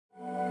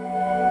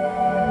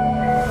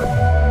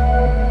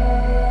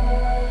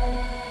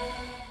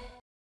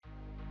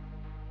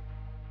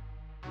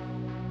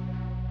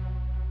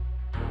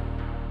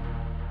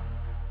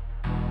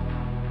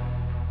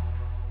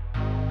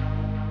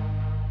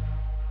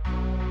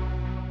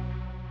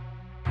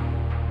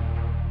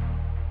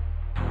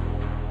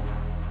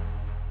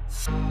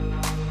She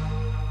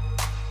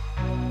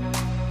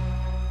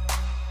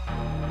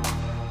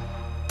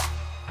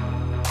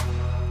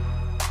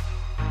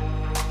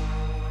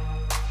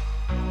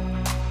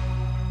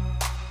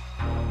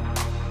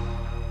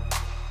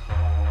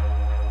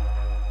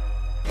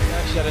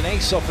had an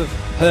ace off of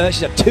her,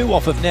 she's had 2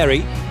 off of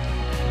Neri.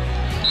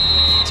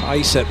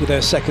 Thaisa with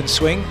her second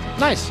swing.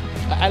 Nice.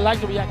 I like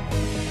the reaction.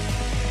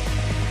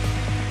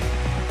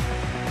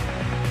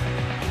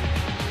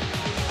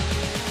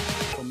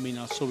 From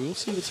Minas, so we'll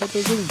see what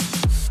they're doing.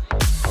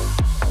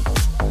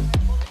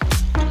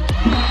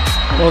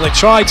 Well, they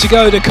tried to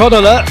go to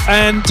Konola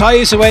and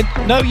Thaisa went,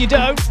 no you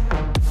don't.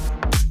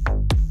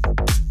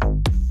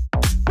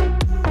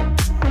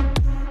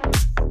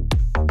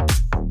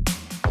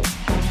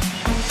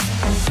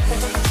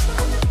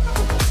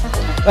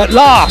 At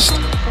last,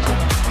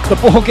 the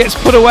ball gets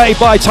put away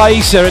by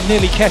Thaisa and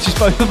nearly catches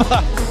both of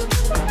us.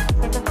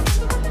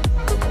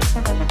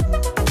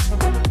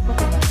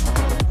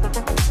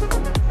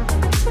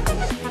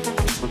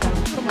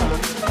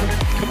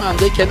 Come on,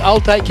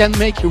 Altai can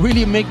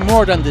really make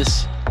more than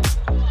this.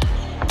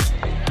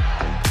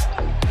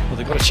 Well,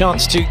 they've got a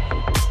chance to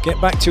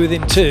get back to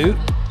within 2.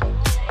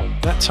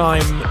 That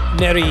time,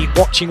 Neri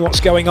watching what's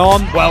going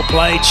on. Well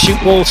played, shoot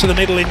ball to the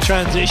middle in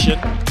transition.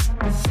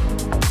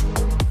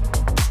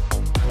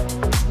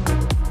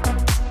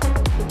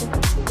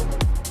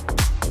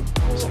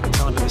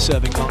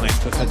 Serving line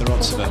for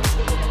Fedorovtseva.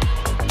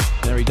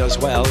 Neri does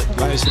well, it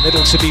allows the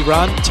middle to be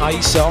run.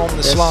 Thaisa on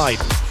the slide.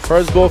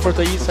 First ball for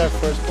Thaisa,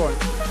 first point.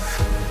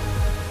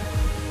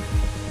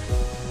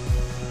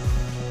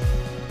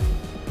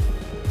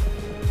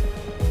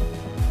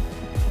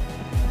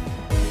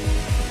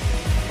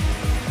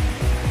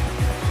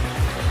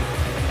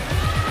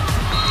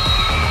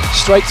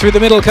 Straight through the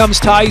middle comes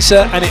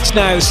Thaisa, and it's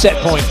now set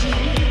point.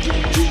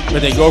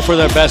 But they go for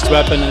their best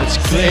weapon, and it's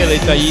clearly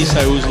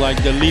Thaisa who's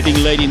like the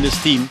leading lady in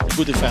this team.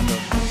 Good defender.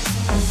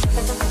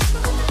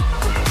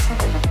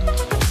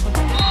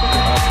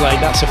 Well played,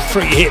 that's a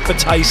free hit for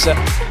Thaisa.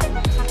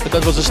 But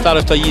that was the start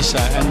of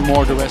Thaisa, and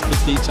more the rest of the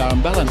teams are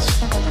in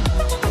balance.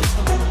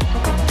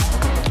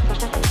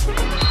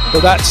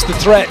 But that's the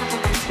threat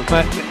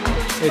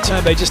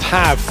that they just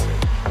have,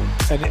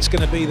 and it's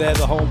going to be there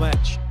the whole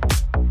match.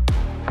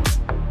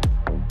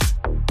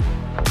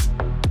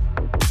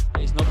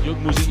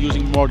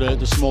 Using more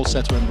the small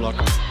setter and block.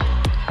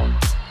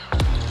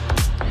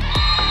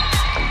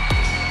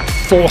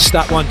 Forced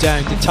that one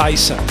down to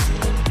Thaisa.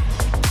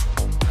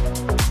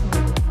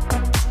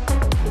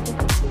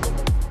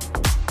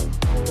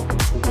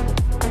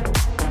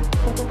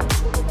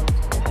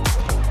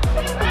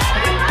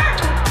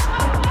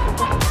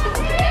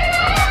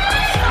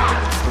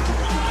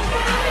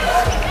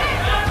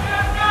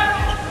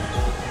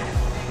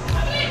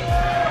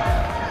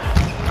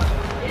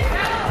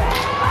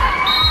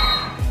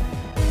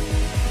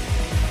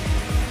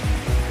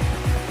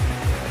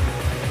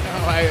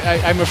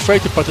 I'm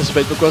afraid to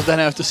participate because then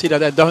I have to see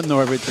that I don't know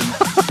everything.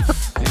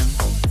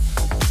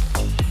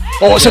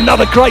 Oh, it's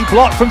another great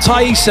block from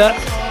Thaisa.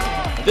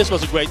 This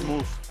was a great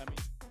move.